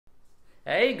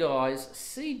Hey guys,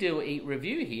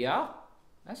 Seedoeatreview here.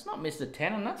 That's not Mr.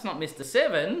 10 and that's not Mr.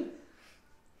 7.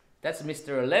 That's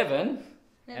Mr. 11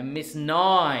 and Miss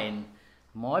 9.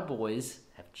 My boys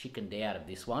have chickened out of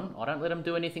this one. I don't let them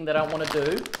do anything they don't want to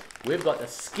do. We've got the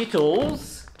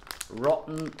Skittles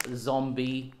Rotten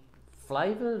Zombie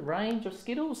flavour range of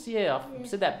Skittles. Yeah, I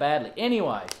said that badly.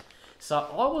 Anyway, so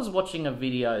I was watching a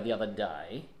video the other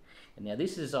day. And now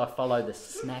this is, I follow the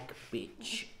Snack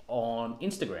Bitch on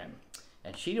Instagram.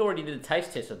 And she already did a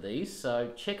taste test of these, so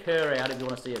check her out if you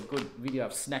want to see a good video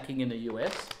of snacking in the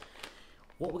US.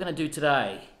 What we're going to do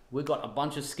today, we've got a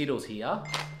bunch of Skittles here.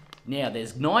 Now,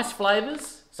 there's nice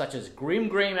flavours, such as green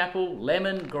apple,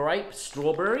 lemon, grape,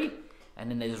 strawberry,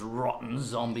 and then there's rotten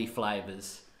zombie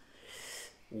flavours.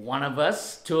 One of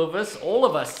us, two of us, all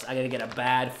of us are going to get a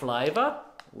bad flavour.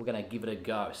 We're going to give it a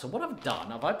go. So what I've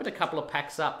done, I've opened a couple of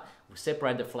packs up, we've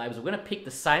separated the flavours. We're going to pick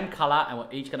the same colour and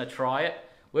we're each going to try it.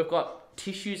 We've got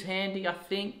tissues handy, I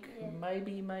think. Yeah.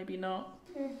 Maybe not.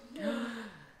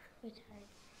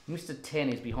 Mr. 10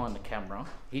 is behind the camera.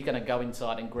 He's going to go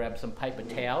inside and grab some paper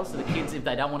towels. So the kids, if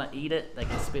they don't want to eat it, they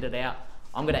can spit it out.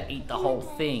 I'm going to eat the whole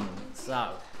thing.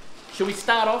 So, should we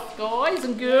start off, guys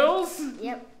and girls?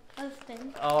 Yep.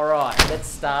 Alright, let's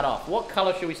start off. What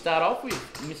colour should we start off with,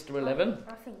 Mr. 11?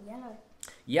 I think yellow.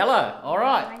 Yellow,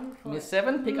 alright. Miss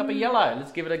 7, pick up a yellow.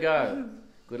 Let's give it a go.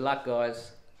 Good luck,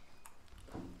 guys.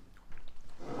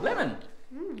 Lemon.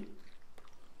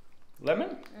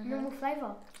 Lemon? Normal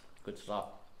flavour. Good stuff.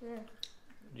 Yeah.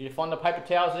 Did you find the paper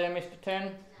towels there, Mr.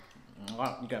 10?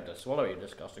 Alright, you're going to have to swallow your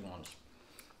disgusting ones.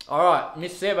 Alright,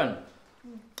 Miss 7.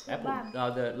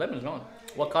 Apple. The lemon's nice.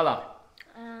 What colour?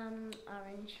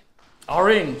 Orange.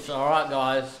 Orange. Alright,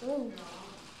 guys. Ooh.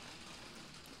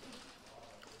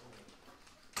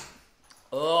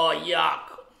 Oh,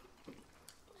 yuck.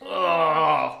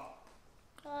 Oh.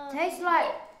 Tastes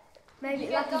like maybe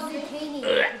like a zucchini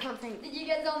or something. Did you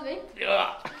get zombie?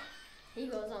 Yeah. He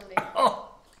got zombie.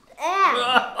 Oh.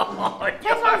 Yeah.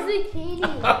 Tastes like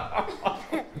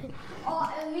zucchini.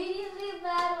 Oh, immediately a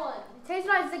bad one. Tastes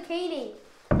like zucchini.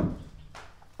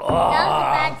 Oh. That was a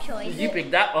bad choice. You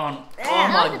picked that one. Yeah. Oh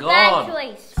my That was a god. bad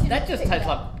choice. That just tastes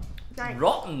like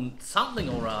rotten something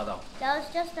or other. That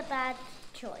was just a bad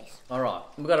choice. Alright,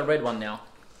 we've got a red one now.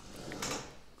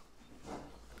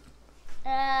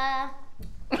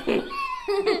 You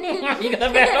got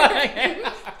a bad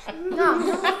one? No,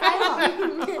 normal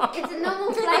flavour. It's a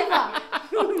normal flavour.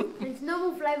 It's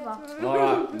normal flavour.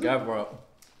 Alright, go for it.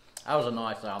 That was a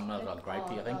nice, that was like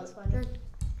grapey, I think. That was funny.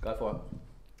 Go for it.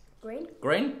 Green?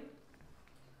 Green?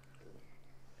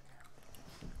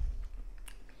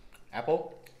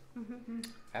 Apple?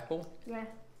 Apple? Yeah.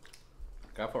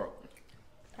 Go for it.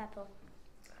 Purple.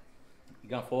 You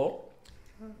going for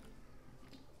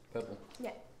purple?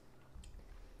 Yeah.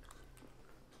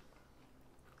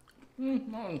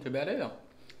 Not too bad either.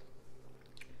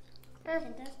 It does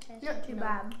taste Not too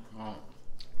bad. Alright.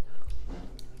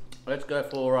 Let's go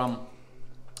for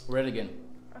red again.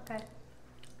 Okay.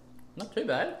 Not too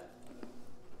bad.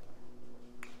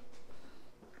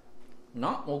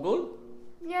 No, all good?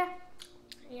 Yeah.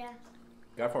 Yeah.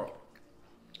 Go for it.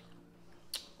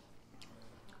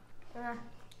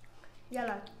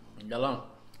 Yellow. Yellow.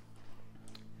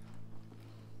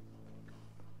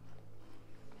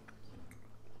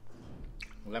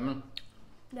 Lemon.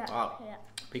 Yeah. Ah, Yeah.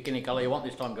 pick any colour you want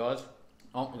this time, guys.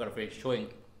 Oh, I've got to finish chewing.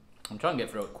 I'm trying to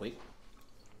get through it quick.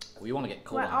 We want to get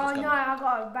caught. Wait, oh no, I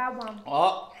got a bad one.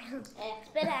 Oh!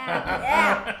 Spit it out.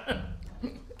 Yeah.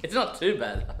 It's not too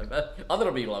bad, though, but I thought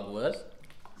it'd be like worse.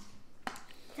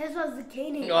 Tastes like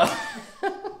zucchini.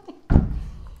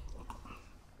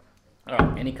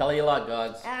 Alright, any colour you like,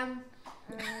 guys. I'm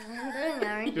doing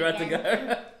orange. You have to go.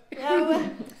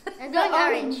 I'm doing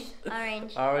orange.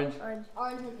 Orange. Orange. Orange.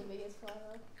 Orange is the biggest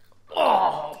flavor.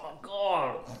 Oh my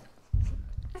god.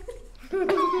 Oh,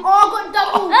 I got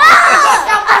double.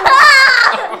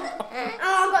 Oh,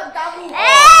 I got double.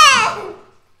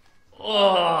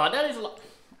 Oh, that is like.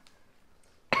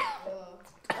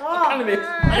 Oh, Can't even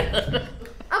explain it.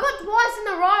 I got twice in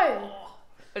a row.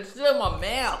 It's still in my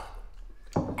mouth.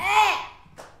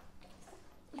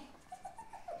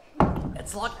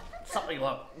 It's like something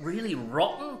like really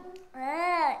rotten.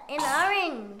 In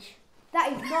orange.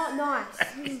 That is not nice.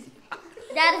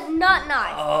 That is not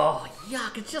nice. Oh,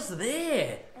 yuck, it's just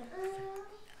there.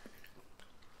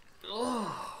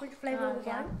 Oh, Which flavour was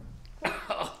that?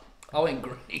 I went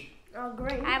green. Oh,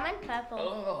 green. I went purple.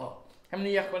 Oh, how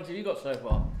many yuck ones have you got so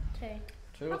far? 2.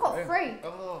 2 I or got 3? 3.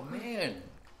 Oh, man.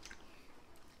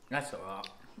 That's alright.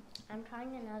 I'm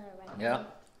trying another right Yeah.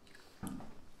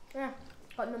 Yeah.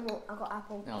 Got normal. I got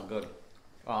apple. Oh, good.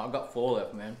 Oh, I've got 4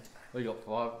 left, man. We got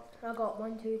 5. I got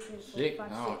 1, 2, 3, 4, 6.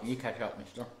 5, Oh, 6. you catch up,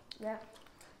 mister. Yeah.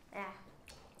 Yeah.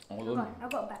 Oh, good.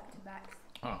 I've got back to backs.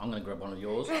 Alright, I'm going to grab one of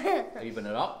yours. Even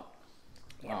it up.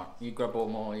 Yep. Alright, you grab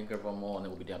one more, you grab one more, and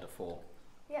then we'll be down to 4.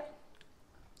 Yep.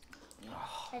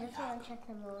 I just want to check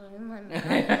them all in my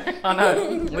mouth. I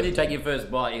know. When you take your first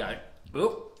bite, you go,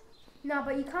 oop. No,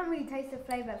 but you can't really taste the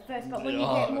flavour at first, but when you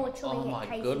Oh, get more chewing, oh my it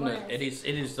tastes goodness, worse.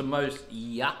 it is the most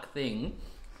yuck thing.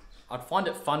 I'd find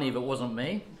it funny if it wasn't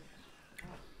me.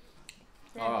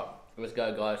 Yeah. Alright, let's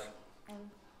go, guys.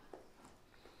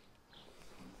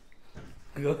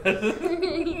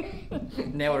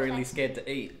 Now we're really scared to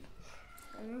eat.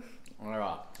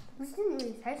 Alright. This didn't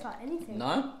really taste like anything.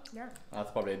 No? No. That's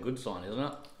probably a good sign, isn't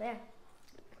it? Yeah.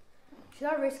 Should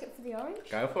I risk it for the orange?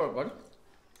 Go for it, bud.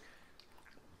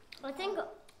 I think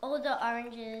all the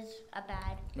oranges are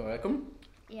bad. You reckon?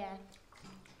 Yeah.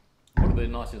 Would have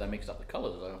been nice if they mixed up the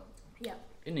colours though. Yeah.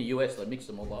 In the US, they mix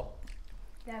them all up.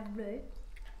 They have blue.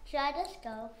 Should I just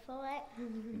go for it?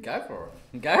 Go for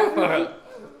it. Go for it.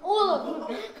 All of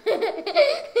them.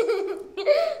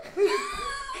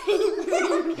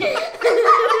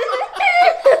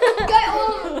 Go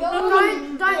all of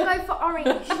them. Don't go for orange.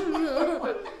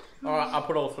 Alright, I'll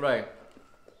put all 3.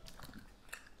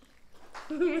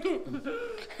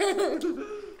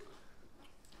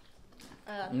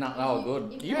 No, that was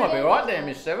good. You might be right there,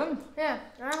 Miss 7. Yeah,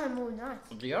 I have more nice.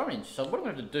 The orange. So what I'm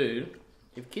going to do,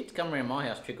 if kids come around my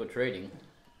house trick-or-treating,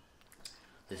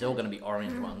 there's all going to be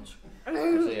orange ones.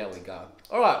 We'll see how we go.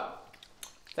 Alright.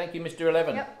 Thank you, Mr.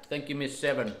 11. Yep. Thank you, Miss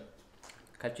 7.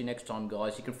 Catch you next time,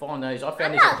 guys. You can find those. I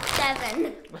found About this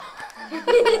 7.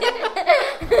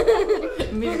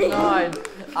 Miss 9.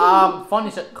 Find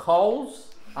this at Coles.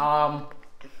 I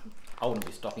wouldn't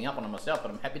be stocking up on them myself,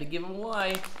 but I'm happy to give them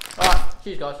away. Alright,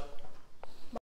 cheers, guys.